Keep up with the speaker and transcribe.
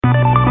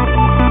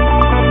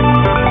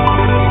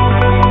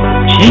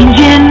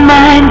Changing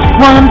minds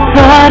one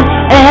thought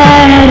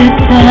at a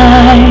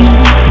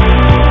time.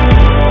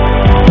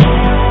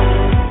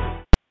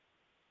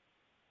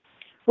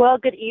 Well,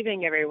 good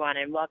evening, everyone,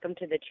 and welcome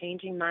to the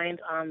Changing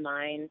Minds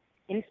Online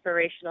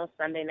Inspirational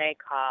Sunday Night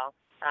Call.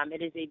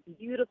 It is a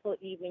beautiful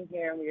evening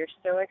here, and we are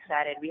so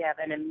excited. We have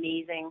an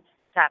amazing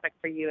topic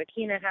for you.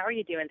 Akina, how are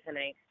you doing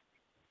tonight?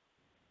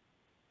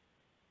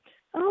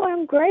 Oh,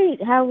 I'm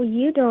great. How are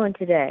you doing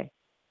today?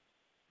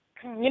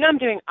 I'm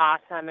doing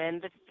awesome,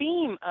 and the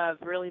theme of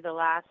really the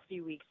last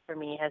few weeks for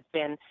me has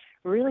been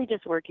really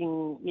just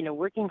working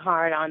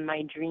hard on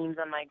my dreams,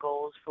 on my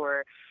goals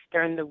for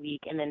during the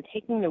week, and then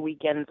taking the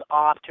weekends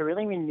off to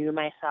really renew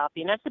myself.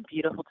 It's a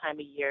beautiful time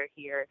of year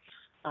here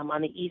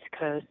on the East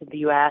Coast of the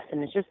U.S.,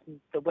 and it's just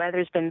the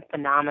weather's been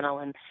phenomenal,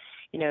 and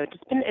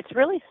it's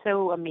really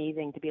so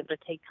amazing to be able to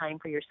take time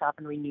for yourself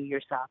and renew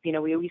yourself. We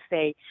always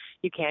say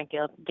you can't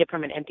give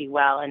from an empty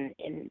well, and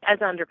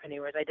as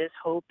entrepreneurs, I just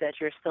hope that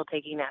you're still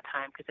taking that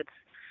time because it's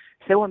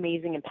so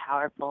amazing and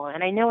powerful.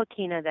 And I know,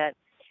 Akina, that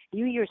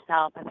you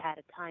yourself have had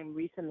a time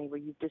recently where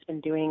you've just been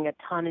doing a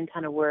ton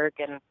of work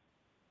and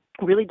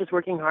really just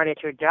working hard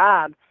at your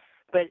job,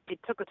 but it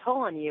took a toll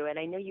on you. And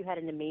I know you had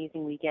an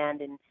amazing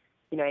weekend, and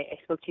I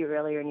spoke to you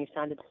earlier, and you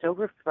sounded so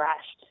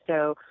refreshed.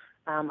 So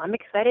I'm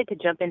excited to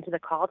jump into the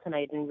call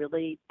tonight and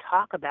really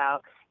talk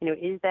about,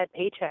 is that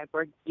paycheck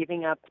worth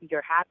giving up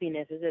your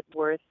happiness? Is it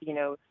worth,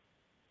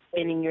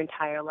 spending your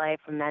entire life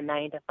from that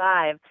 9 to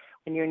 5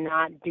 when you're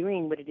not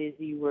doing what it is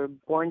you were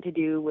born to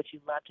do, what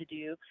you love to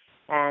do,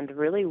 and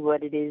really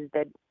what it is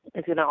that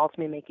is going to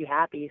ultimately make you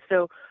happy?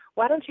 So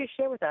why don't you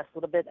share with us a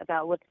little bit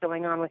about what's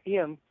going on with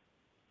you?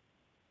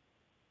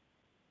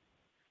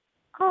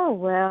 Oh,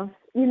 well,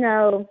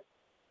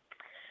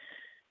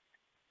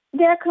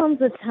 there comes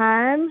a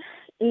time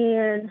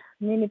in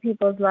many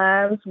people's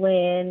lives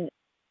when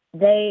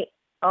they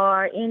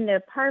are in their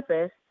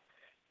purpose,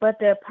 but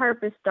their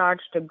purpose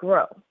starts to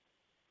grow.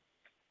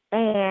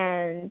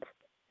 And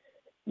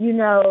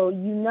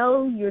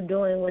you're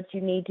doing what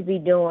you need to be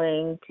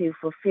doing to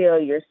fulfill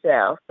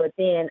yourself, but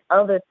then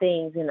other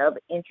things and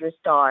other interests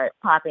start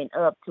popping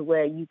up to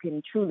where you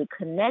can truly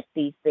connect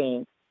these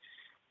things.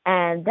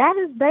 And that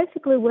is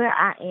basically where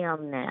I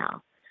am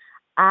now.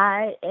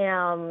 I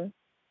am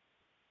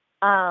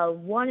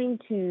wanting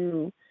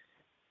to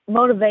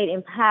motivate,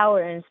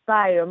 empower,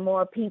 inspire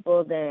more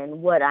people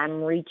than what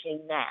I'm reaching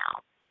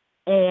now.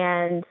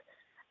 And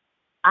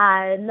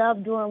I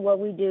love doing what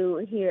we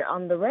do here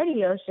on the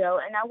radio show,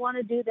 and I want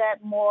to do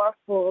that more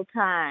full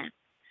time.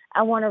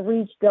 I want to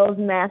reach those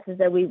masses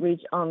that we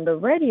reach on the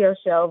radio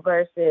show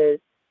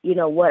versus,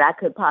 what I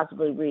could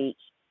possibly reach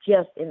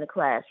just in the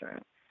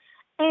classroom.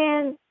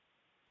 And,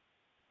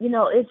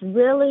 it's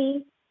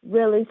really,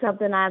 really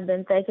something I've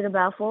been thinking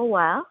about for a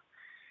while.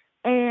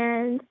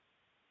 And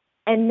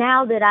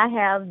now that I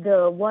have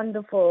the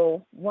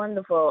wonderful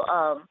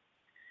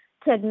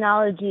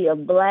technology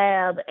of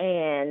Blab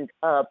and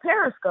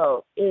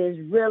Periscope, is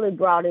really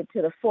brought it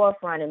to the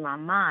forefront in my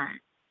mind.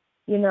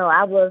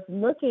 I was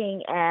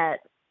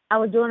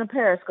doing a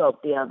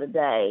Periscope the other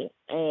day,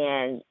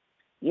 and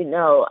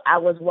I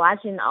was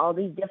watching all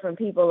these different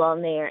people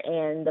on there,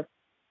 and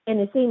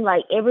it seemed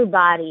like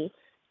everybody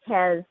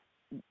has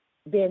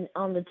been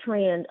on the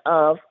trend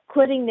of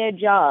quitting their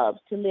jobs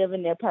to live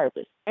in their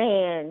purpose.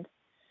 And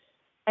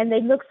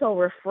they look so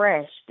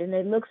refreshed, and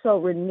they look so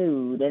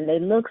renewed, and they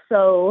look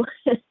so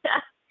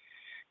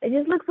they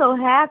just look so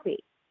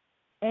happy.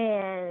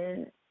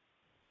 And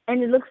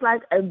it looks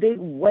like a big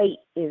weight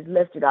is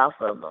lifted off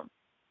of them.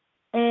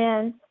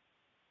 And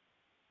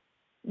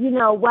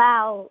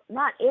while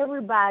not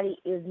everybody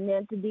is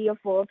meant to be a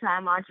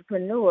full-time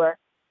entrepreneur,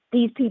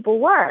 these people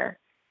were.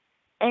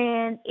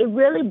 And it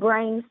really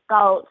brings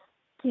thoughts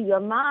to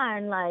your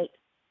mind like,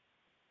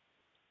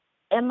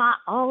 am I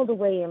all the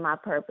way in my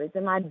purpose?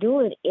 Am I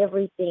doing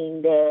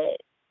everything that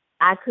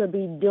I could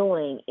be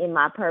doing in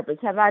my purpose?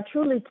 Have I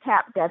truly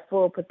tapped that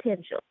full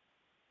potential?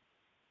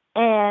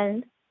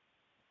 And,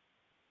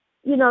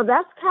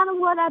 that's kind of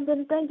what I've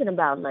been thinking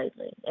about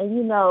lately.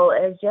 And,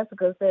 as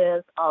Jessica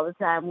says all the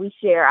time, we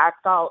share our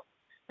thoughts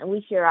and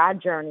we share our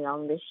journey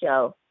on this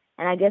show.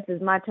 And I guess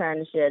it's my turn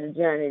to share the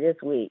journey this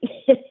week.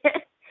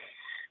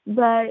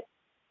 But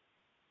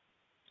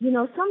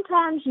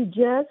sometimes you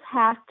just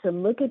have to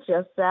look at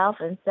yourself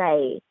and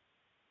say,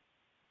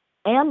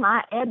 am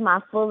I at my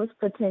fullest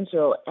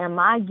potential? Am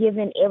I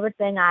giving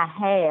everything I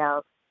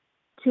have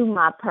to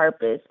my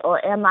purpose?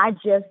 Or am I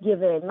just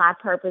giving my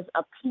purpose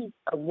a piece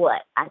of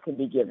what I could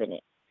be giving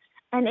it?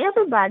 And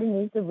everybody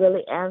needs to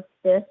really ask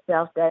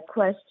themselves that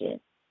question.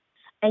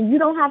 And you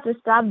don't have to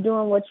stop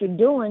doing what you're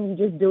doing. You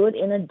just do it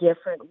in a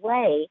different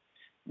way,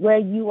 where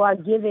you are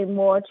giving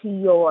more to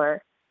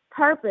your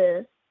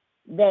purpose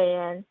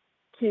than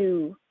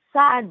to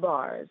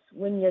sidebars,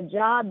 when your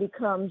job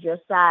becomes your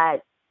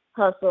side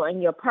hustle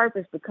and your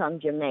purpose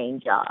becomes your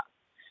main job.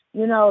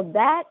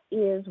 That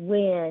is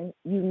when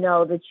you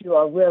know that you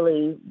are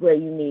really where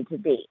you need to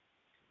be.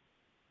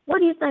 What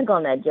do you think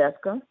on that,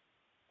 Jessica?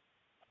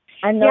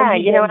 I know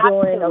you've been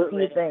doing a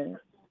few things.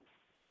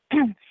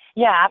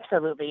 Yeah,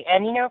 absolutely.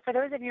 And for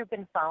those of you who've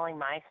been following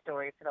my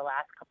story for the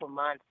last couple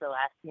months, the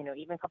last,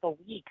 even couple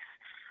weeks,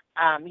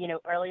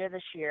 earlier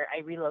this year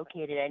I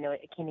relocated. I know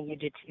Akina, you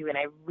did too, and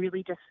I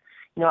really just,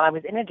 I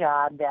was in a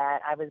job that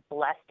I was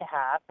blessed to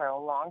have for a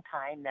long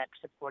time that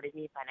supported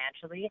me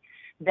financially,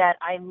 that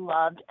I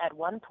loved at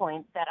one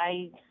point that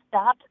I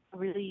stopped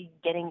really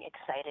getting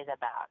excited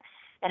about.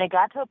 And it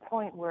got to a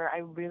point where I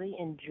really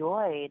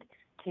enjoyed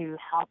to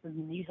help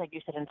and use, like you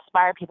said,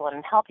 inspire people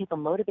and help people,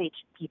 motivate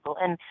people.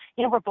 And,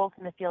 we're both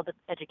in the field of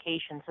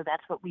education, so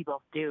that's what we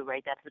both do,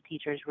 right? That's what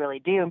teachers really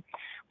do.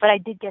 But I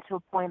did get to a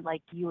point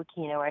like you,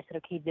 Aquino, where I said,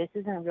 okay, this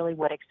isn't really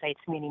what excites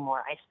me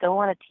anymore. I still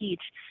want to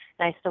teach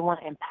and I still want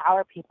to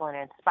empower people and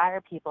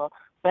inspire people,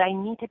 but I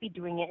need to be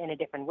doing it in a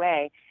different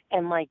way.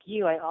 And like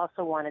you, I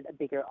also wanted a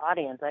bigger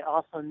audience. I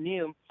also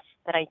knew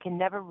that I can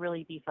never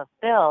really be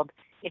fulfilled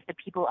if the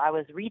people I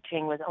was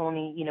reaching was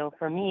only,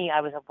 for me,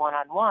 I was a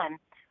one-on-one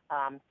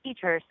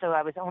teacher, so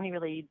I was only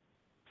really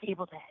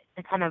able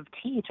to kind of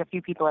teach a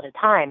few people at a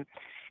time.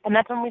 And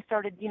that's when we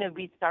started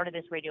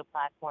this radio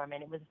platform,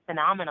 and it was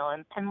phenomenal.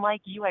 And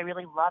like you, I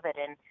really love it.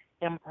 And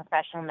I'm a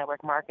professional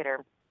network marketer,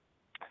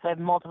 so I have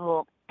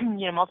multiple,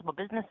 multiple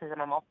businesses.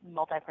 I'm a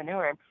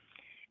multipreneur.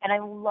 And I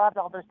loved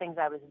all those things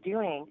I was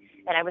doing.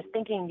 And I was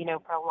thinking,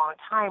 for a long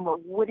time, well,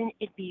 wouldn't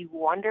it be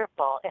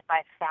wonderful if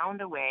I found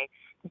a way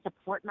to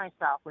support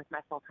myself with my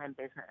full-time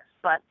business?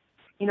 But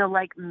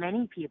like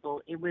many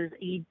people, it was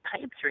a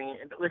pipe dream.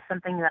 It was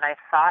something that I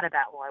thought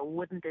about, well,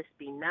 wouldn't this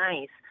be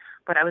nice?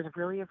 But I was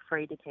really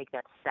afraid to take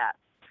that step.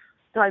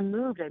 So I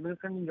moved. I moved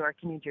from New York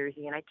to New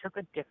Jersey, and I took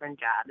a different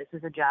job. This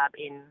is a job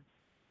in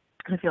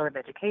the field of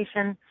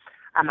education.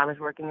 I was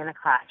working in a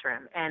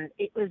classroom, and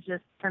it was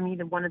just, for me,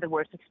 one of the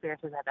worst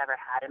experiences I've ever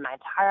had in my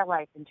entire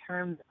life in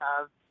terms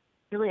of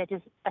really,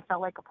 I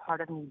felt like a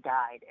part of me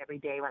died every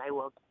day when I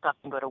woke up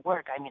and go to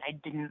work. I mean, I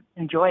didn't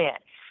enjoy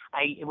it.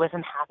 I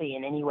wasn't happy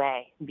in any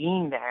way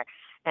being there.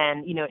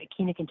 And,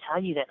 Akina can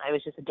tell you that I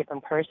was just a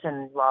different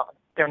person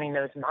during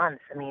those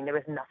months. I mean, there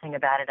was nothing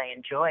about it I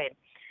enjoyed.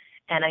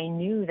 And I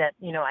knew that,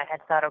 I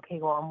had thought, okay,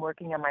 well, I'm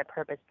working on my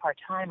purpose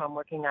part-time. I'm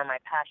working on my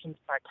passions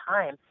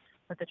part-time.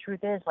 But the truth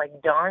is,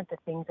 like, darn the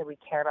things that we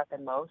care about the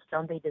most,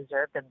 don't they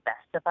deserve the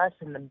best of us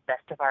and the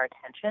best of our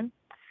attention?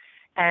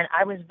 And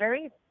I was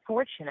very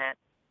fortunate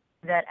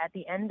that at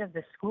the end of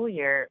the school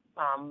year,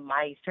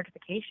 my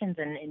certifications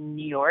in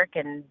New York,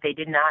 and they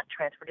did not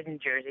transfer to New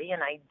Jersey,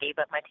 and I gave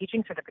up my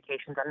teaching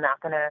certifications. I'm not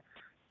going to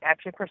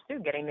actually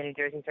pursue getting the New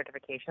Jersey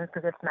certifications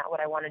because it's not what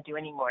I want to do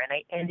anymore. And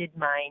I ended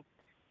my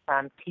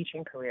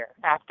teaching career.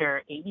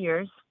 After 8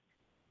 years,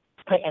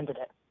 I ended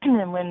it.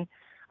 And when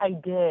I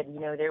did,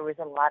 there was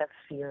a lot of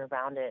fear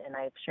around it, and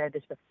I've shared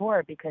this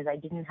before because I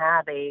didn't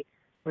have a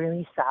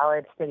really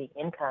solid, steady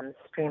income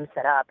stream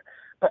set up.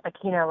 But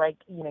Akina, like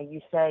you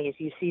say, is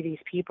you see these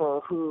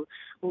people who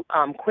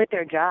quit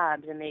their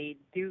jobs and they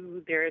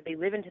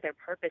live into their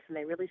purpose, and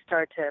they really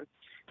start to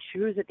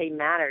choose that they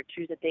matter,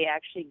 choose that they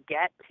actually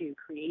get to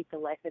create the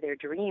life of their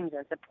dreams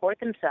and support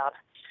themselves,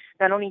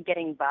 not only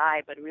getting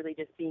by, but really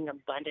just being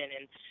abundant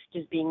and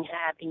just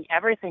having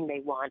everything they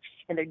want.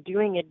 And they're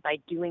doing it by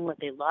doing what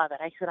they love. And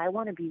I said, I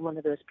want to be one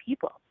of those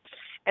people.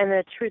 And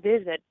the truth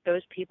is that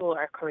those people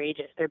are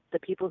courageous. They're the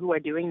people who are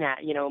doing that,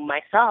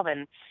 myself,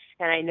 and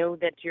I know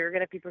that you're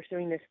going to be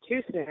pursuing this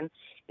too soon,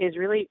 is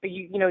really,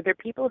 they're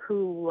people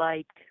who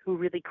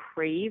really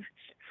crave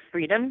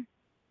freedom.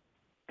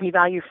 You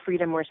value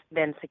freedom more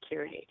than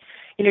security.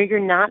 You're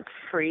not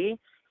free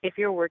if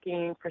you're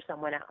working for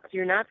someone else.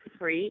 You're not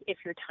free if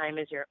your time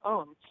is your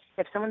own.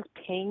 If someone's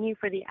paying you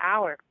for the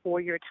hour for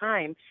your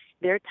time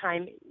is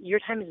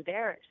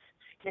theirs.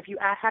 And if you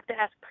have to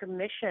ask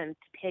permission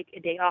to take a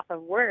day off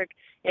of work,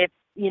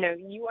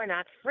 you are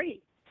not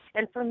free.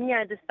 And for me,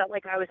 I just felt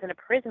like I was in a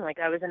prison, like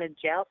I was in a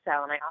jail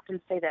cell. And I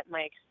often say that my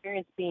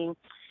experience being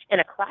in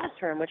a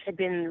classroom, which had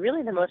been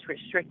really the most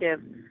restrictive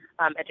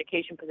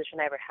education position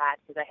I ever had,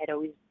 because I had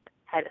always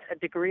had a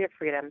degree of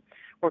freedom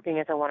working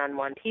as a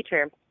one-on-one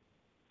teacher,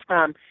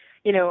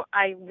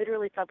 I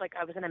literally felt like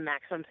I was in a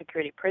maximum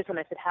security prison.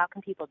 I said, how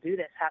can people do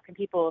this? How can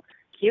people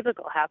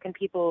cubicle? How can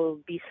people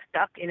be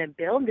stuck in a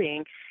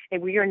building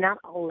and we are not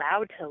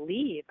allowed to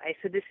leave? I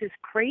said, this is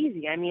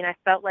crazy. I mean, I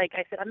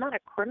said, I'm not a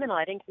criminal.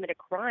 I didn't commit a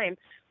crime.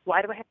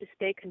 Why do I have to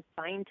stay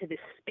confined to this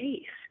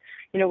space?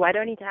 Why do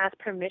I need to ask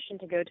permission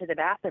to go to the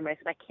bathroom? I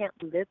said, I can't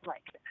live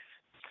like this.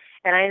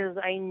 And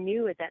I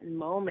knew at that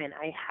moment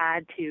I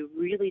had to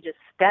really just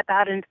step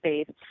out in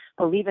faith,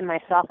 believe in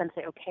myself, and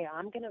say, okay,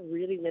 I'm going to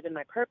really live in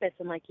my purpose.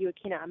 And like you,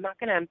 Akina, I'm not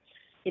going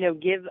to,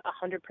 give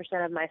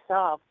 100% of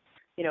myself,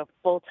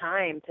 full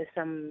time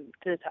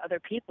to other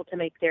people to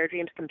make their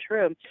dreams come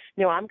true.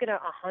 No, I'm going to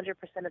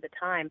 100% of the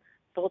time,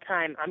 full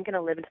time, I'm going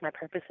to live into my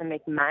purpose and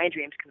make my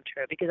dreams come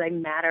true because I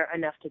matter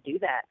enough to do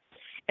that.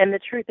 And the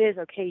truth is,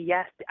 okay,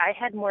 yes, I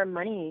had more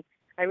money.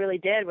 I really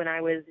did when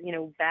I was,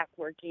 back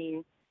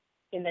working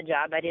in the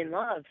job I didn't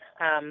love.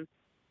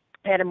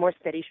 I had a more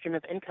steady stream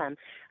of income.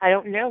 I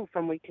don't know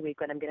from week to week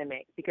what I'm going to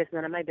make because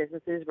none of my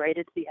businesses, right,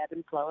 it's the ebb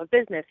and flow of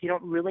business. You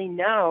don't really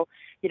know.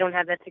 You don't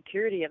have that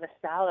security of a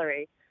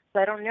salary. So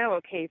I don't know,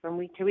 okay, from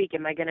week to week,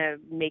 am I going to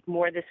make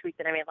more this week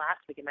than I made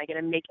last week? Am I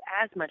going to make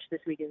as much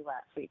this week as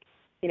last week?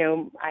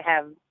 I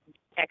have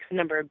X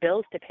number of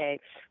bills to pay.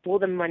 Will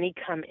the money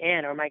come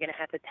in, or am I going to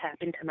have to tap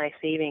into my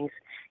savings?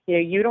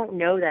 You don't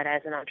know that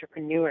as an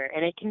entrepreneur,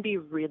 and it can be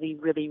really,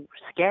 really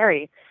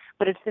scary,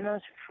 but it's the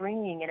most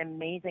freeing and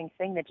amazing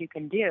thing that you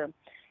can do.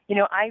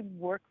 I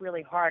work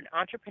really hard.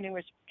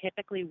 Entrepreneurs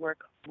typically work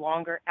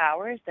longer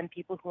hours than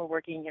people who are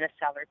working in a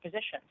salaried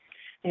position.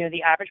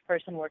 The average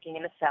person working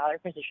in a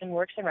salaried position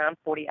works around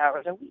 40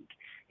 hours a week.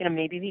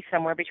 Maybe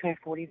somewhere between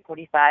 40,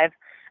 45,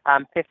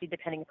 50,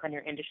 depending upon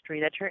your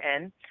industry that you're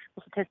in.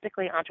 Well,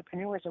 statistically,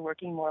 entrepreneurs are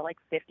working more like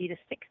 50 to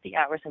 60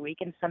 hours a week,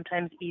 and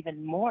sometimes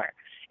even more.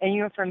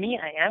 And, for me,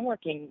 I am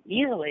working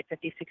easily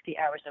 50, 60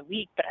 hours a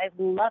week, but I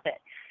love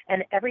it.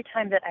 And every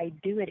time that I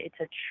do it, it's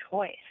a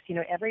choice.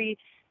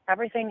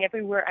 Everything,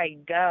 everywhere I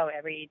go,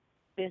 every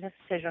business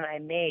decision I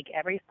make,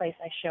 every place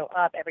I show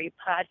up, every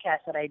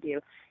podcast that I do,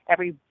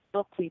 every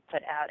book we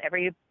put out,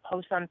 every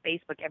post on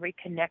Facebook, every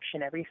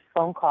connection, every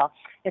phone call,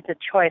 it's a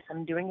choice.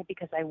 I'm doing it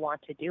because I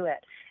want to do it.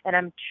 And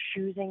I'm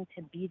choosing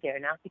to be there,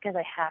 not because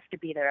I have to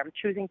be there. I'm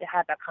choosing to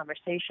have that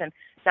conversation,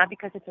 not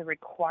because it's a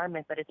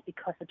requirement, but it's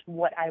because it's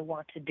what I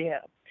want to do.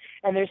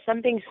 And there's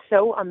something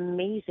so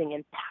amazing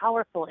and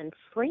powerful and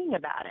freeing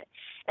about it.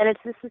 And it's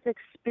this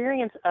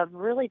experience of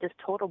really just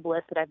total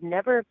bliss that I've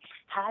never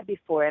had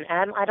before. And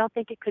I don't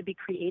think it could be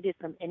created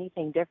from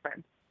anything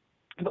different.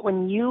 But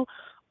when you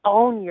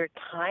own your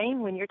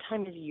time, when your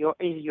time is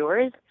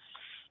yours,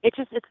 it's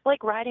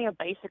like riding a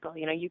bicycle.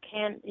 You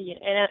can't,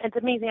 and it's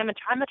amazing. I'm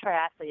a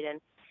triathlete, and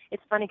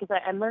it's funny because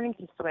I'm learning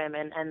to swim,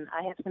 and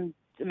I have some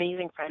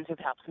amazing friends who've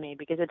helped me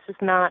because it's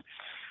just not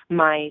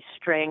my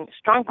strong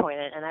point,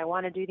 and I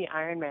want to do the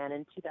Ironman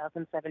in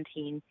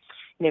 2017.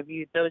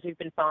 Those who've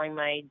been following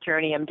my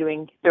journey, I'm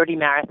doing 30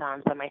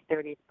 marathons on my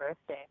 30th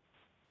birthday.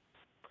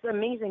 It's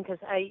amazing because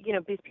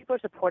these people are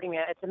supporting me.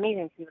 It's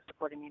amazing people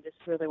supporting me. Just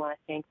really want to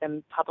thank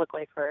them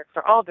publicly for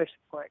all their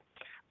support.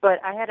 But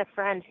I had a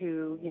friend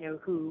who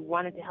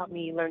wanted to help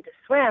me learn to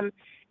swim,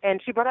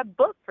 and she brought a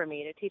book for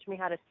me to teach me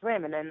how to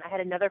swim. And then I had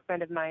another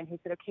friend of mine who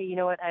said, okay, you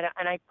know what?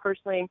 I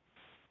personally,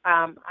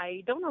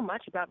 I don't know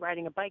much about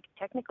riding a bike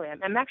technically.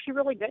 I'm actually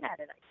really good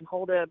at it. I can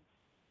hold a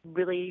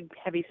really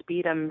heavy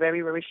speed. I'm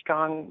very, very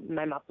strong.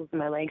 My muscles and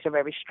my legs are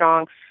very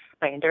strong.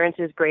 My endurance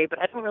is great, but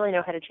I don't really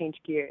know how to change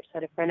gears. I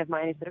had a friend of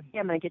mine who said, okay,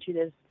 I'm going to get you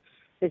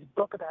this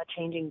book about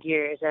changing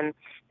gears. And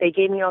they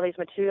gave me all these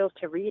materials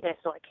to read. And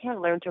so I can't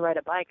learn to ride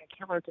a bike. I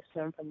can't learn to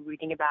swim from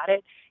reading about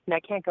it. And I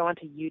can't go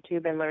onto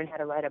YouTube and learn how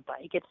to ride a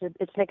bike. It's an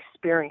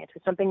experience.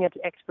 It's something that's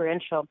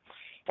experiential.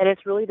 And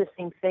it's really the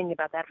same thing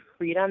about that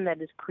freedom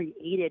that is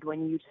created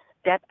when you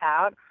step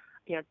out,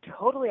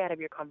 totally out of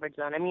your comfort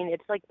zone. I mean,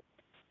 it's like,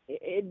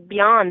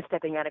 beyond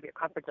stepping out of your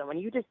comfort zone, when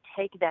you just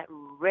take that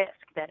risk,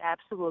 that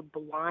absolute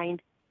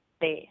blind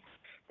faith,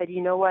 that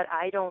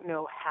I don't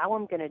know how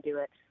I'm going to do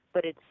it,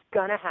 but it's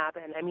going to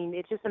happen. I mean,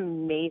 it's just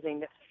amazing,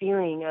 the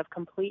feeling of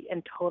complete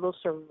and total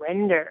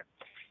surrender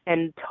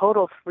and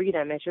total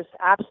freedom. It's just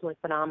absolutely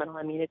phenomenal.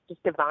 I mean, it's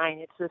just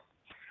divine.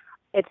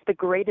 It's the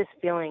greatest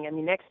feeling. I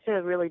mean, next to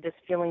really just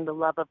feeling the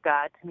love of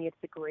God, to me, it's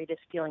the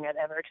greatest feeling I've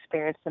ever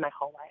experienced in my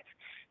whole life.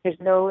 There's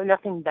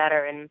nothing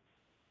better. And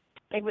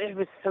it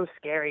was so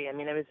scary. I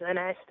mean, and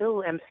I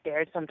still am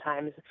scared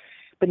sometimes,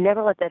 but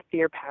never let that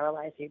fear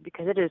paralyze you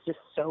because it is just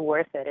so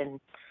worth it. And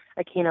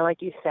Akina,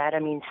 like you said, I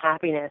mean,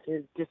 happiness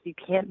is just, you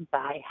can't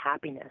buy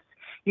happiness.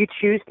 You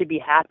choose to be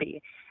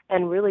happy,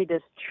 and really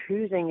just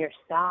choosing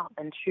yourself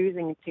and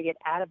choosing to get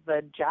out of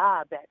a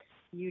job that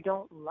you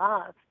don't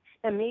love.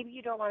 And maybe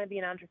you don't want to be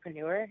an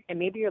entrepreneur, and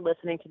maybe you're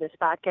listening to this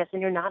podcast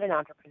and you're not an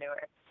entrepreneur.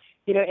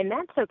 And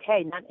that's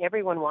okay. Not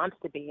everyone wants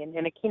to be. And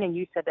Akina,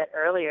 you said that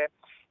earlier.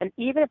 And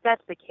even if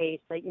that's the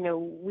case,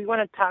 we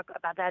want to talk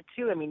about that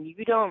too. I mean,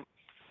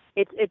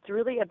 it's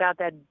really about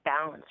that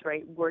balance,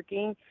 right?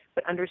 Working,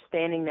 but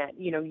understanding that,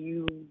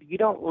 you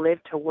don't live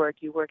to work,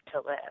 you work to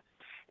live.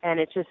 And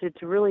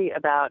it's really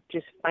about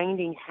just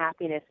finding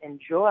happiness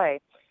and joy,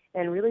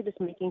 and really just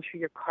making sure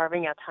you're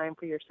carving out time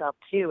for yourself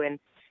too. And,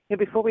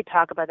 before we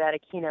talk about that,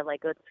 Akina,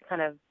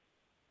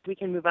 we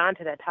can move on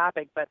to that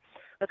topic, but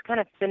let's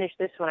kind of finish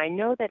this one. I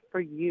know that for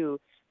you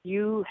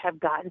have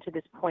gotten to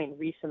this point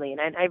recently,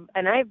 and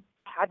I've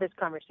had this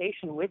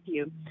conversation with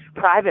you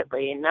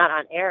privately and not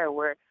on air,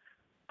 where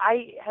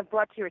I have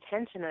brought to your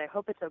attention, and I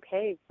hope it's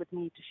okay with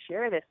me to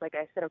share this. Like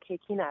I said, okay,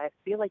 Kina, I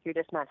feel like you're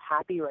just not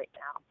happy right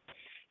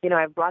now.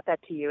 I've brought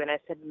that to you, and I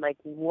said,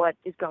 what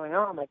is going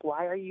on?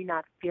 Why are you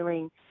not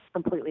feeling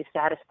completely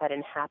satisfied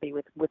and happy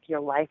with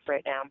your life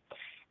right now?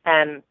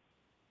 And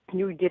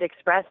you did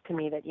express to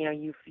me that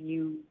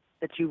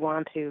that you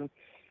want to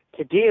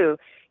do.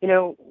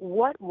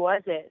 What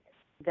was it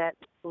that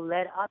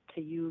led up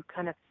to you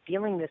kind of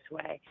feeling this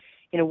way?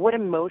 What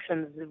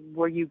emotions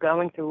were you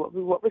going through?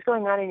 What was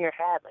going on in your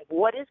head?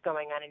 What is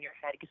going on in your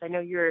head? Because I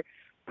know you're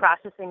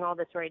processing all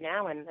this right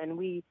now, and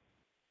we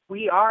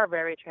we are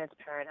very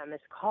transparent on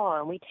this call,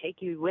 and we take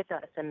you with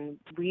us. And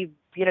you've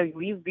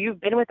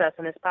been with us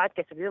on this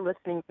podcast. If you're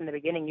listening from the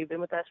beginning, you've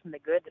been with us from the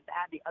good, the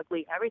bad, the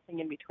ugly, everything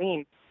in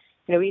between.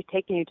 We've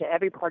taken you to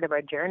every part of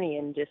our journey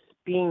and just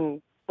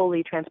being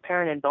fully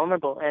transparent and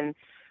vulnerable. And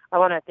I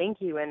want to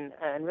thank you and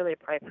really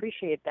I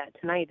appreciate that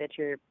tonight, that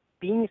you're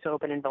being so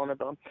open and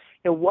vulnerable.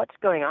 What's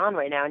going on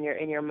right now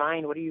in your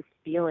mind? What are you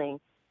feeling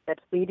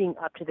that's leading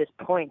up to this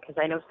point?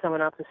 Because I know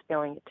someone else is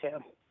feeling it too.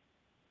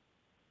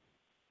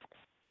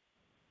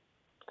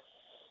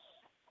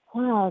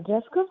 Wow,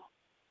 Jessica,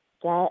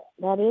 that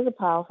is a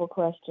powerful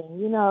question.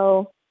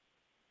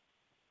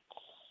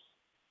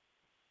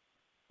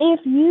 If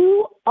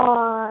you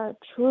are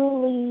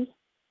truly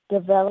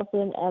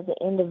developing as an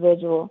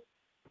individual,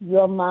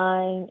 your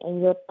mind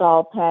and your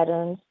thought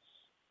patterns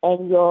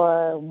and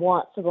your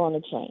wants are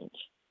going to change.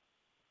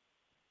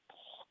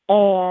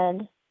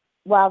 And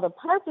while the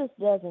purpose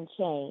doesn't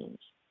change,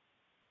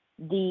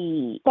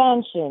 the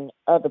expansion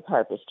of the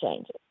purpose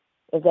changes,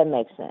 if that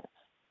makes sense.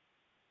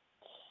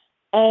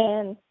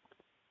 And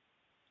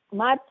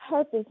my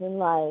purpose in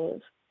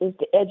life is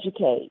to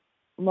educate,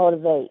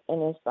 motivate,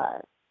 and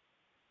inspire.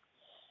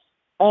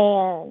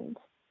 And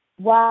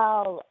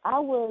while I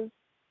was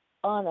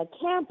on a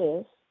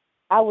campus,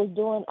 I was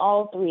doing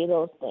all three of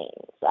those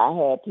things. I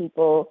had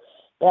people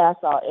that I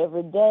saw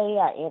every day.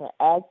 I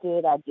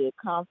interacted. I did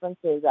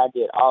conferences. I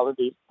did all of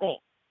these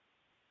things.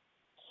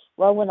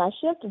 Well, when I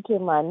shifted to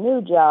my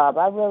new job,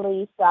 I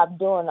really stopped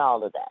doing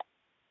all of that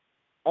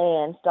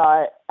and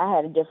I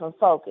had a different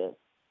focus.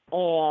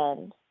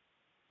 And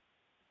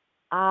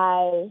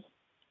I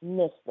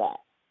missed that.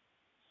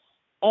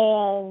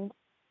 And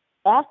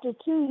after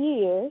 2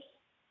 years,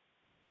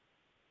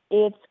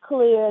 it's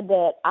clear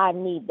that I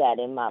need that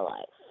in my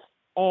life.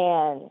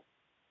 And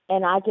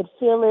I could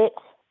feel it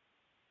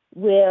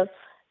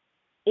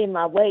in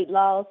my weight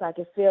loss. I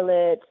could feel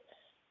it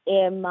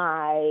in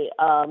my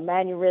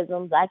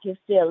mannerisms. I could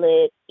feel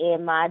it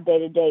in my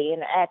day-to-day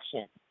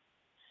interaction.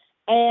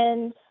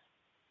 And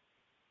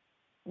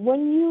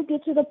when you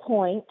get to the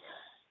point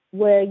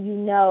where you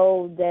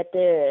know that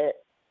there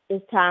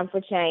is time for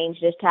change,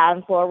 there's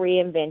time for a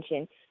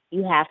reinvention,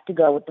 you have to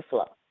go with the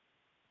flow.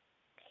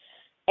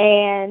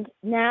 And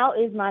now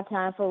is my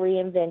time for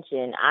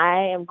reinvention.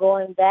 I am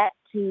going back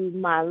to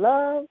my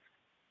love,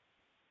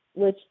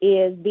 which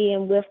is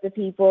being with the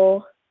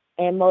people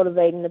and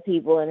motivating the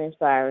people and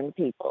inspiring the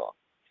people.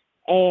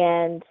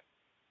 And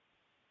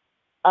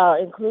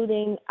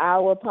including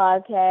our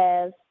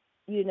podcast,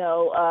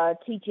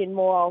 teaching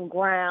more on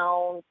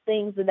ground,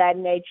 things of that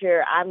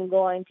nature. I'm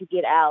going to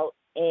get out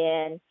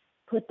and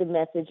put the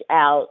message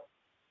out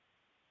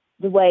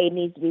the way it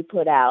needs to be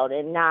put out,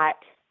 and not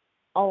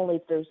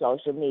only through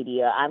social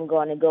media. I'm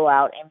going to go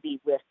out and be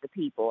with the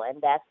people, and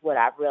that's what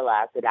I've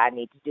realized that I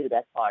need to do.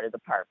 That's part of the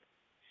purpose.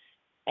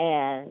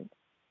 And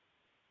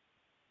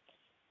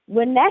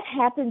when that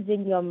happens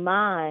in your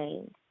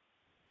mind,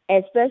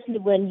 especially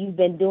when you've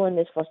been doing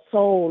this for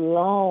so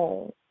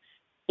long,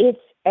 it's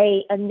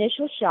a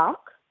initial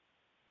shock,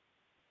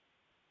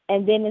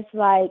 and then it's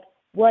like,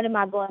 what am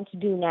I going to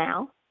do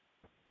now?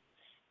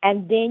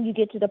 And then you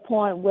get to the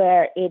point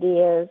where it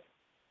is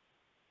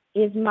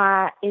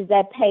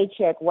that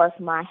paycheck worth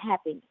my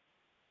happiness?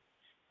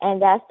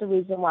 And that's the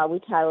reason why we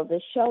titled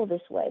this show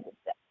this way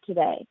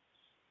today,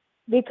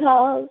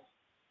 because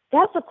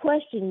that's a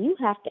question you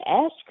have to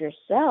ask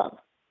yourself.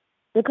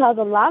 Because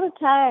a lot of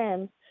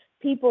times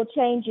people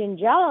changing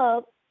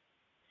jobs,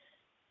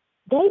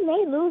 they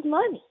may lose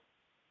money.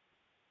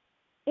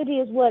 It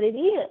is what it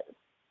is.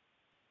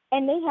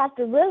 And they have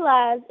to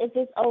realize if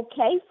it's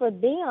okay for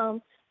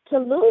them to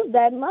lose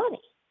that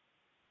money.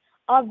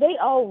 Are they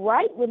all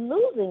right with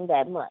losing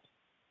that money?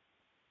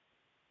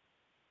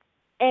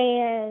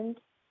 And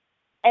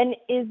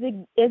is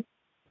it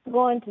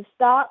going to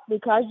stop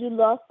because you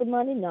lost the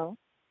money? No.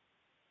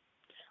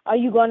 Are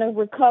you going to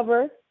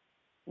recover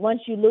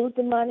once you lose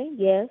the money?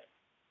 Yes.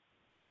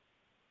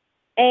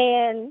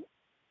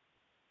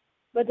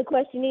 But the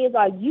question is,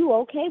 are you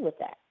okay with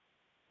that?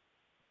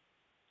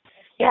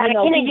 Yeah, I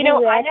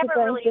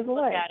never really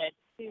look at it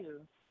too.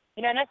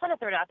 And I just want to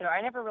throw it out there.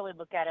 I never really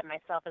look at it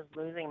myself as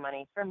losing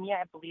money. For me,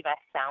 I believe I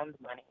found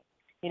money,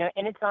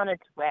 and it's on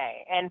its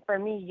way. And for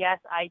me, yes,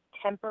 I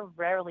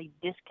temporarily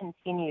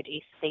discontinued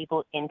a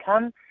stable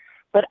income,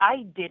 but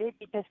I did it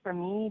because for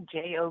me,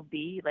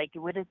 JOB, like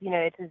what is,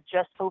 it is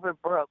just over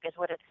broke is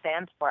what it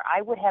stands for.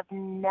 I would have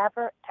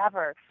never,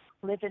 ever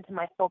lived into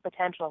my full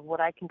potential of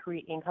what I can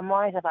create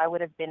income-wise if I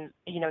would have been,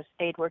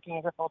 stayed working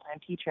as a full-time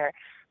teacher.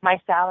 My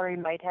salary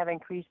might have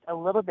increased a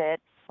little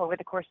bit over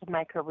the course of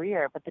my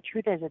career, but the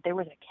truth is that there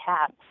was a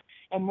cap,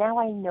 and now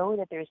I know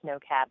that there's no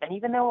cap. And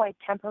even though I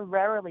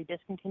temporarily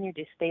discontinued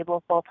a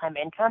stable full-time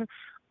income,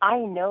 I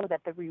know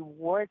that the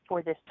reward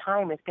for this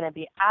time is going to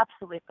be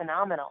absolutely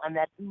phenomenal, and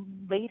that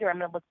later I'm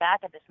going to look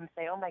back at this and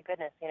say, oh my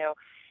goodness,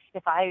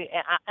 if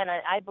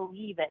I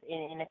believe that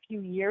in a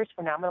few years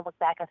from now, I'm going to look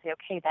back and say,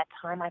 okay, that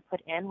time I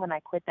put in when I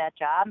quit that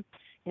job,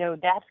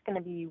 that's going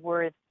to be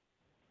worth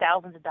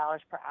thousands of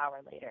dollars per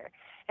hour later.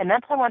 And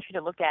that's how I want you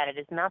to look at it.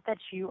 It's not that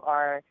you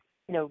are,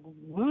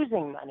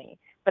 losing money,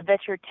 but that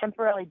you're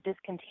temporarily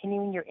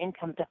discontinuing your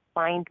income to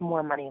find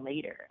more money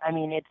later. I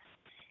mean,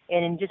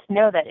 and just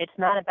know that it's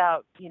not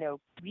about,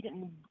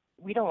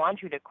 we don't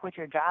want you to quit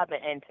your job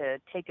and to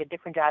take a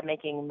different job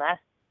making less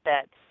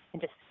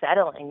and just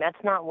settling. That's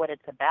not what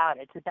it's about.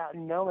 It's about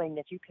knowing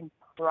that you can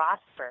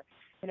prosper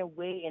in a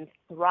way and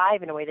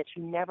thrive in a way that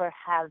you never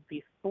have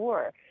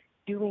before,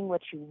 doing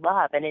what you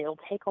love. And it'll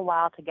take a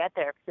while to get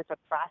there because it's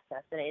a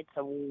process and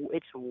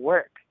it's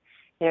work.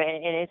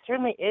 And it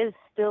certainly is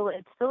still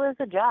is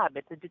a job.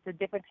 It's a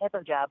different type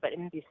of job, but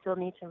you still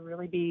need to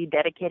really be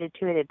dedicated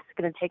to it. It's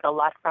going to take a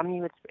lot from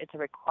you. It's a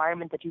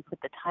requirement that you put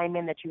the time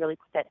in, that you really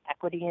put that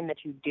equity in,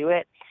 that you do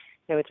it.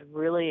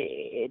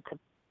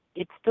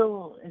 It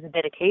still is a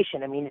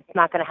dedication. I mean, it's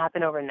not going to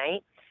happen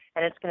overnight,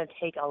 and it's going to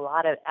take a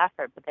lot of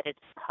effort, but that it's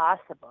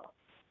possible.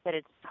 That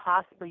it's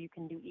possible you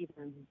can do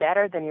even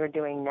better than you're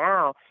doing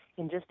now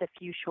in just a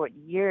few short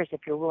years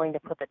if you're willing to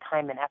put the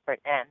time and effort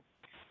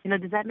in.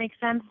 Does that make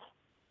sense?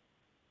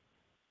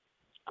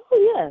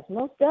 Oh, yes,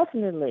 most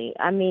definitely.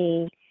 I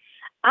mean,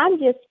 I'm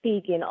just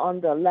speaking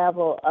on the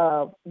level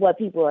of what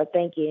people are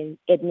thinking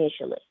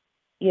initially,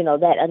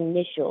 that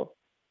initial,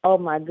 oh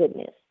my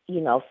goodness,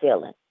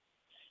 feeling,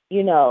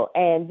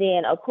 and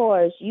then, of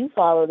course, you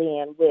followed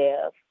in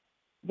with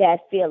that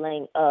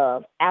feeling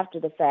of after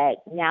the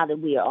fact, now that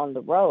we are on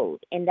the road.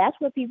 And that's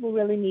what people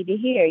really need to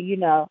hear,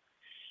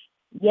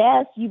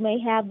 Yes, you may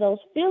have those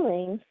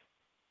feelings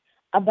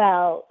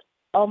about,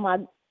 oh my,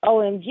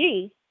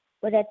 OMG,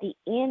 but at the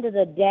end of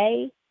the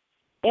day,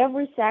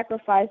 every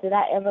sacrifice that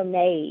I ever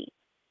made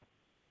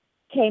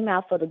came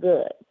out for the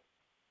good.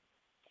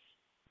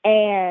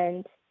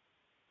 And,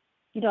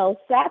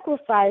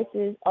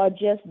 sacrifices are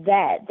just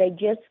that. They're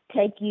just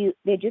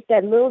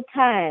that little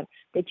time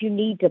that you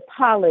need to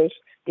polish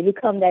to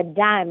become that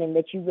diamond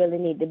that you really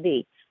need to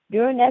be.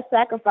 During that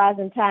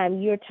sacrificing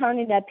time, you're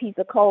turning that piece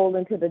of coal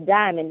into the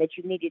diamond that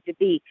you needed to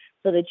be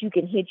so that you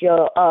can hit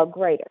your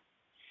greater.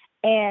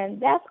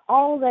 And that's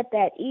all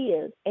that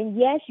is. And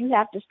yes, you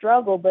have to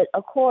struggle, but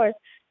of course,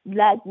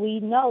 like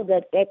we know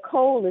that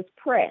coal is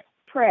pressed,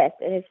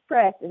 and it's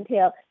pressed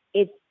until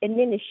and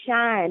then it's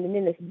shined, and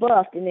then it's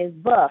buffed, and it's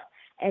buffed,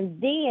 and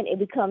then it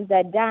becomes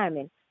that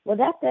diamond. Well,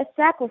 that's that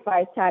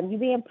sacrifice time. You're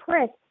being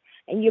pressed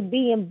and you're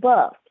being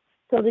buffed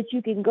so that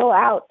you can go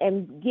out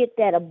and get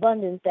that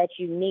abundance that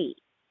you need.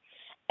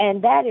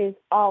 And that is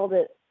all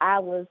that I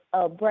was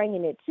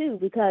bringing it to,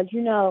 because,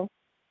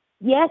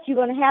 yes, you're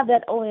going to have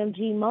that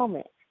OMG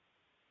moment,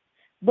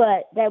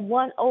 but that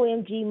one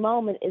OMG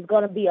moment is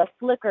going to be a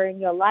flicker in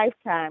your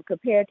lifetime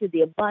compared to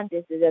the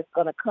abundance that's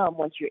going to come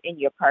once you're in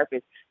your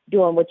purpose,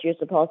 doing what you're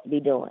supposed to be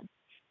doing.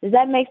 Does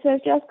that make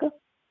sense, Jessica?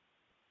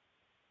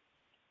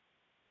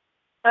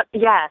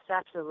 Yes,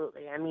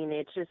 absolutely. I mean,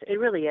 it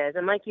really is.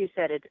 And like you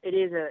said, it's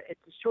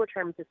a short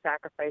term, it's a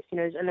sacrifice.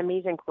 There's an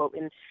amazing quote,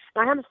 and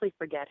I honestly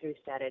forget who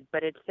said it,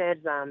 but it says,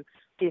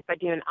 if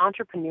an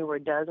entrepreneur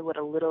does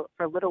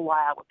for a little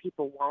while what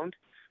people won't,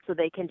 so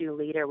they can do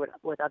later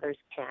what others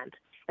can't.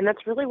 And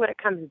that's really what it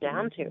comes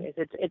down to, is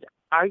it's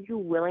are you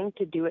willing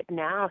to do it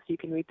now so you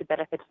can reap the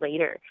benefits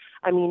later?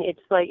 I mean,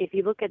 it's like, if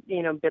you look at,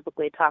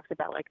 biblically, it talks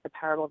about like the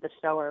parable of the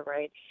sower,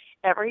 right?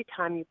 Every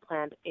time you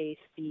plant a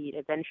seed,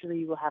 eventually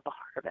you will have a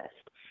harvest.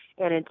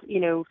 And it's,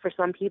 for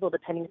some people,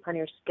 depending upon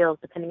your skills,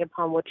 depending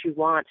upon what you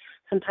want,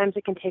 sometimes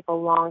it can take a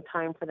long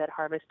time for that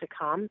harvest to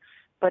come,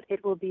 but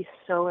it will be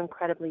so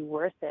incredibly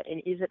worth it.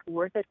 And is it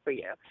worth it for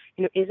you?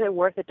 Is it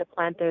worth it to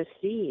plant those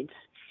seeds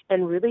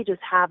and really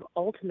just have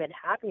ultimate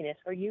happiness?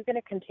 Or are you going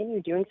to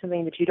continue doing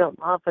something that you don't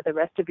love for the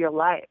rest of your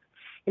life?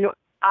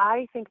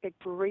 I think that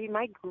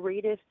my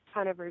greatest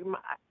kind of,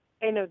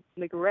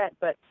 regret,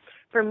 but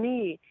for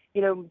me,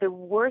 the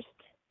worst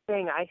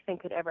thing I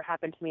think could ever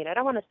happen to me, and I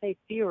don't want to say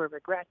fear or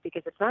regret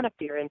because it's not a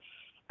fear, and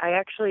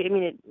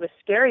it was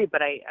scary,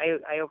 but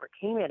I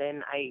overcame it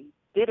and I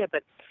did it.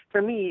 But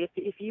for me,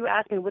 if you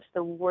ask me what's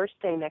the worst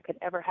thing that could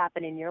ever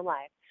happen in your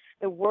life,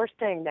 the worst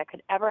thing that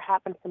could ever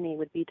happen for me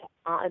would be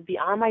to be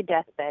on my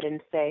deathbed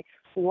and say,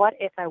 what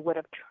if I would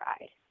have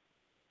tried?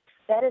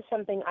 That is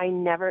something I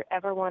never,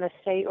 ever want to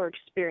say or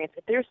experience.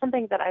 If there's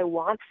something that I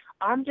want,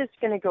 I'm just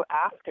going to go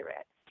after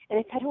it. And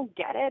if I don't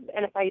get it,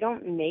 and if I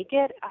don't make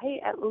it, I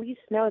at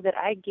least know that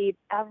I gave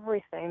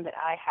everything that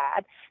I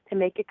had to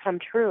make it come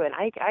true. And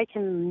I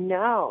can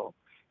know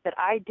that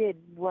I did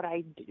what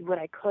I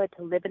could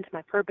to live into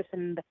my purpose.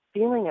 And the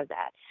feeling of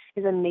that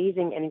is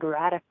amazing and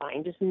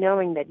gratifying, just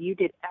knowing that you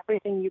did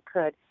everything you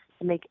could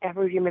to make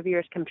every dream of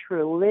yours come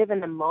true. Live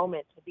in the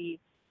moment, to be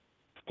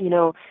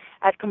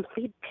at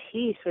complete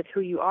peace with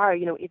who you are.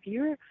 If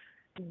you're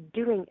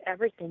doing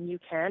everything you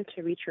can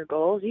to reach your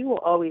goals, you will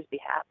always be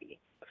happy.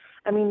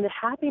 I mean, the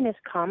happiness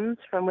comes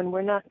from when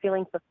we're not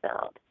feeling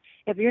fulfilled.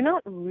 If you're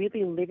not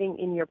really living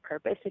in your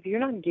purpose, if you're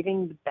not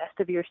giving the best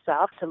of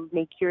yourself to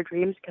make your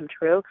dreams come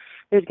true,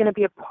 there's going to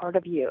be a part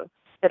of you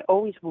that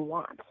always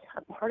wants,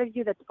 a part of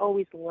you that's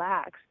always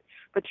lacks,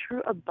 But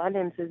true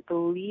abundance is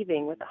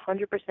believing with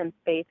 100%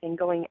 faith and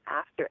going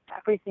after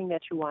everything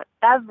that you want,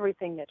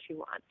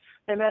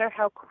 no matter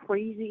how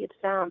crazy it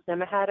sounds, no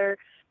matter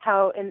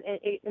how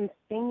insane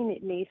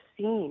it may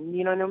seem,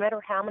 no matter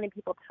how many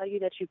people tell you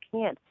that you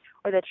can't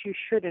or that you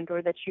shouldn't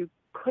or that you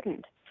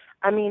couldn't.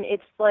 I mean,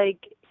 it's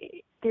like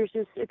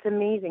it's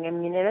amazing. I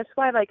mean, and that's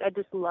why, like, I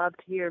just love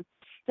to hear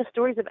the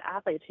stories of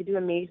athletes who do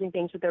amazing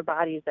things with their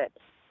bodies that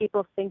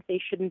people think they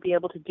shouldn't be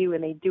able to do,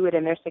 and they do it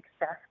and they're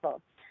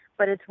successful.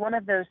 But it's one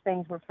of those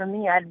things where, for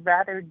me, I'd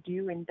rather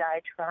do and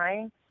die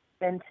trying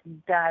than to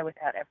die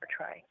without ever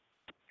trying.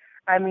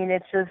 I mean,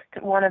 it's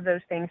just one of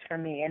those things for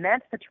me. And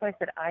that's the choice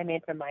that I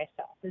made for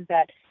myself, is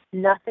that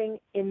nothing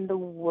in the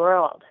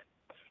world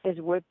is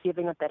worth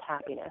giving up that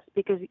happiness.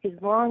 Because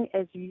as long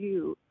as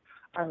you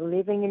are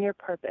living in your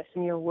purpose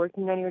and you're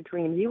working on your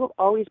dreams, you will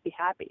always be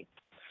happy.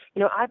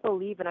 I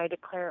believe and I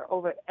declare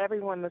over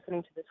everyone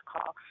listening to this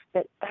call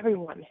that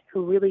everyone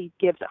who really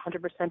gives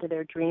 100% of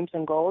their dreams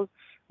and goals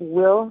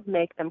will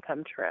make them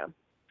come true.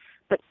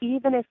 But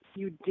even if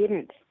you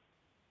didn't,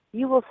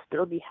 you will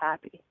still be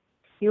happy.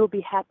 You will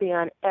be happy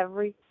on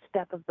every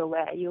step of the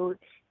way.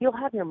 You'll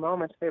have your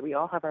moments, where we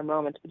all have our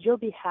moments, but you'll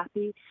be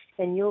happy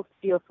and you'll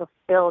feel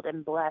fulfilled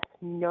and blessed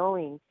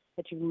knowing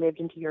that you lived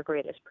into your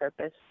greatest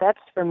purpose. That's,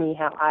 for me,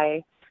 how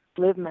I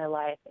live my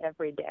life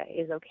every day,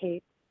 is,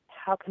 okay,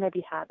 how can I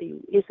be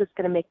happy? Is this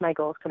going to make my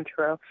goals come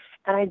true?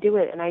 And I do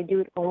it, and I do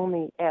it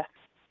only if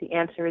the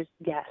answer is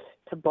yes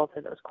to both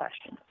of those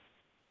questions.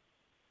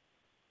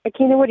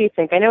 Akina, what do you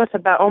think? I know it's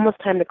about almost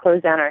time to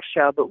close down our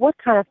show, but what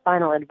kind of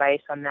final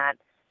advice on that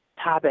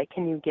topic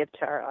can you give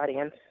to our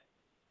audience?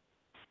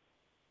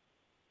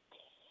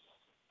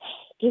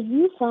 If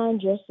you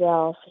find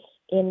yourself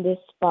in this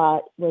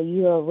spot where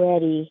you are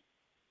ready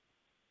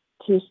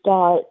to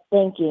start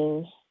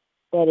thinking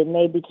that it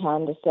may be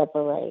time to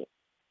separate,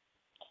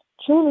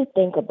 truly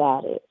think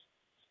about it.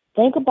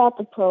 Think about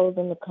the pros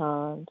and the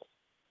cons.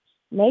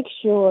 Make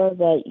sure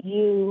that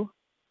you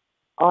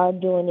are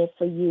doing it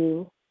for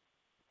you,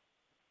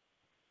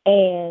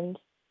 and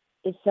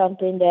it's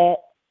something that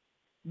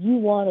you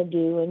want to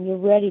do and you're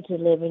ready to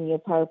live in your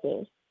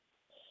purpose.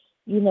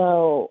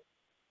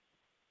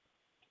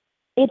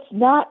 It's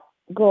not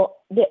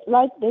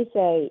like they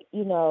say,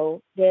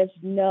 there's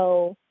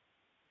no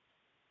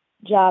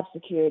job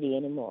security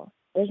anymore.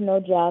 There's no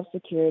job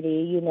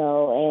security,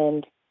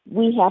 and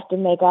we have to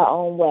make our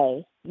own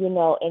way,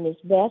 and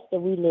it's best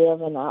that we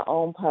live in our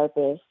own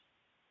purpose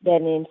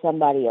than in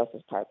somebody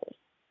else's purpose.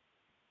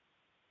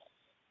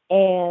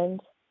 And,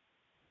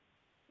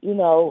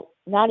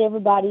 not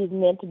everybody is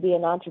meant to be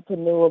an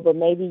entrepreneur, but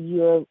maybe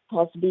you're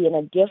supposed to be in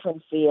a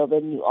different field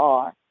than you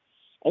are.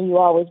 And you've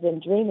always been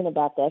dreaming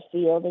about that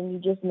field, and you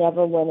just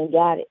never went and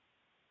got it.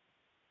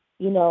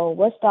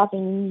 What's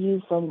stopping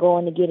you from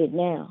going to get it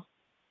now?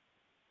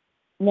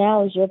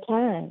 Now is your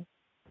time.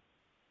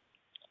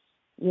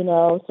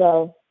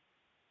 So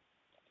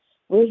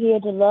we're here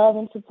to love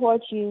and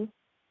support you.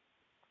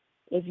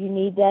 If you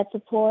need that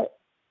support,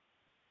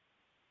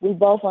 we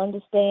both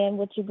understand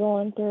what you're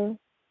going through,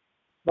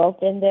 both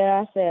in there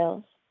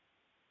ourselves.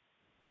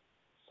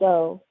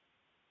 So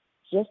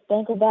just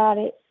think about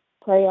it,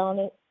 pray on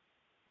it,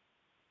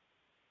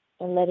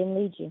 and let him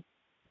lead you.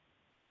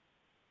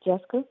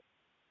 Jessica?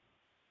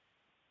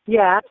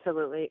 Yeah,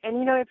 absolutely.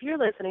 And, if you're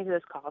listening to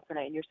this call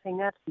tonight and you're saying,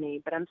 that's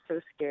me, but I'm so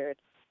scared,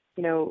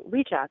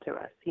 reach out to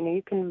us.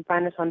 You can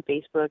find us on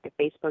Facebook at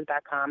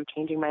facebook.com,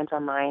 Changing Minds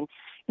Online.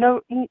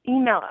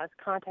 Email us,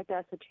 contact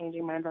us at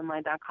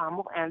changingmindsonline.com.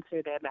 We'll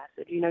answer that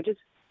message.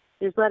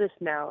 Just let us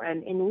know.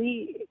 And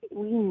we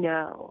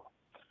know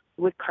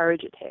what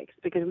courage it takes,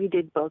 because we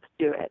did both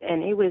do it.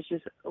 And it was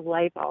just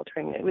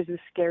life-altering. It was the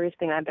scariest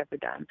thing I've ever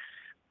done.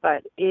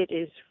 But it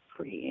is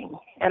freeing.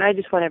 And I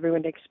just want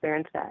everyone to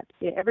experience that.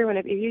 Everyone,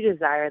 if you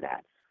desire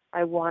that,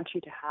 I want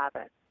you to have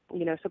it.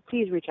 So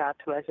please reach out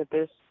to us if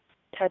this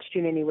touched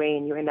you in any way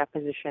and you're in that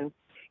position.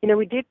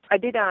 I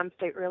did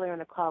say earlier in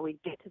the call, we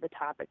get to the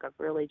topic of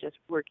really just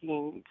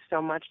working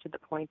so much to the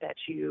point that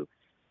you're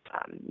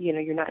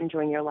not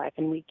enjoying your life.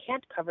 And we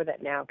can't cover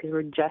that now because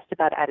we're just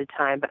about out of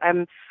time. But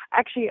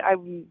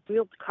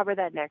we'll cover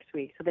that next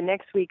week. So the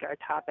next week, our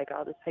topic,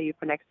 I'll just tell you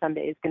for next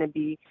Sunday, is going to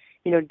be,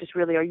 just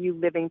really, are you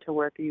living to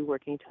work? Are you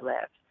working to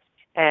live?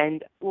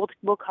 And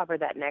we'll cover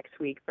that next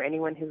week for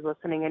anyone who's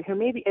listening and who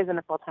maybe isn't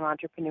a full-time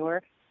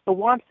entrepreneur but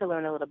wants to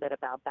learn a little bit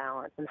about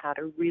balance and how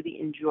to really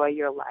enjoy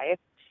your life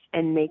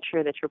and make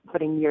sure that you're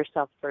putting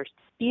yourself first,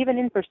 even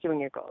in pursuing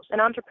your goals. And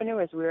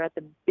entrepreneurs, we're at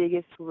the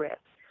biggest risk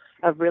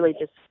of really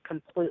just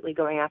completely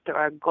going after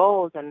our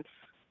goals and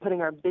putting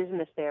our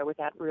business there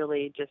without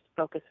really just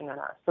focusing on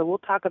us. So we'll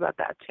talk about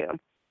that too.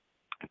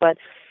 But,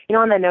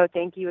 on that note,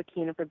 thank you,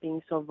 Akina, for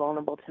being so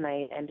vulnerable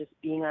tonight and just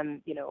being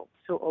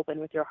so open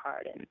with your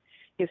heart. And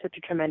you have such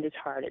a tremendous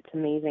heart. It's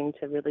amazing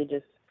to really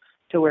just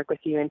to work with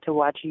you and to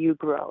watch you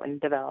grow and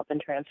develop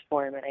and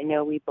transform. And I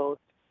know we both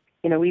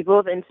we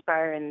both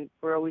inspire and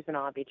we're always in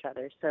awe of each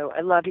other. So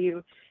I love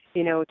you.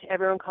 To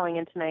everyone calling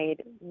in tonight,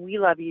 we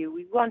love you.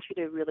 We want you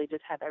to really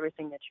just have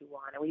everything that you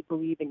want, and we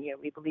believe in you.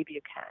 We believe you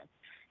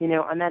can.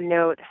 On that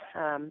note,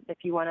 if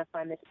you want to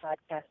find this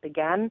podcast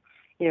again,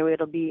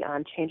 it'll be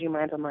on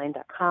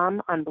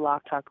changingmindsonline.com, on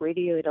Blog Talk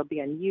Radio. It'll be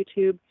on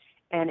YouTube,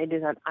 and it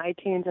is on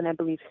iTunes, and I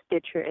believe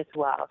Stitcher as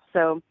well.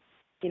 So,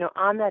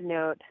 on that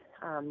note,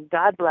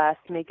 God bless.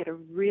 Make it a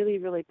really,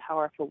 really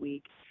powerful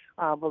week.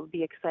 We'll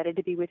be excited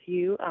to be with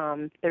you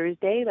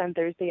Thursday. On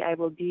Thursday, I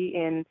will be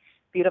in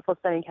beautiful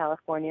sunny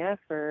California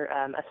for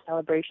a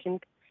celebration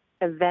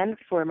event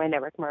for my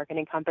network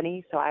marketing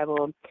company. So I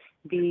will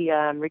be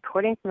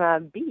recording from a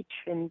beach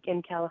in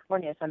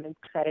California. So I'm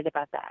excited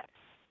about that.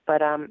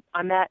 But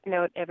on that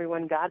note,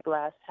 everyone, God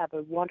bless. Have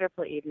a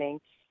wonderful evening,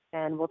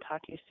 and we'll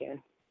talk to you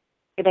soon.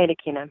 Good night,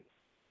 Akina.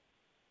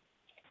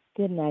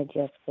 Good night,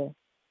 Jessica.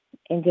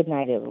 And good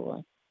night,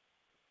 everyone.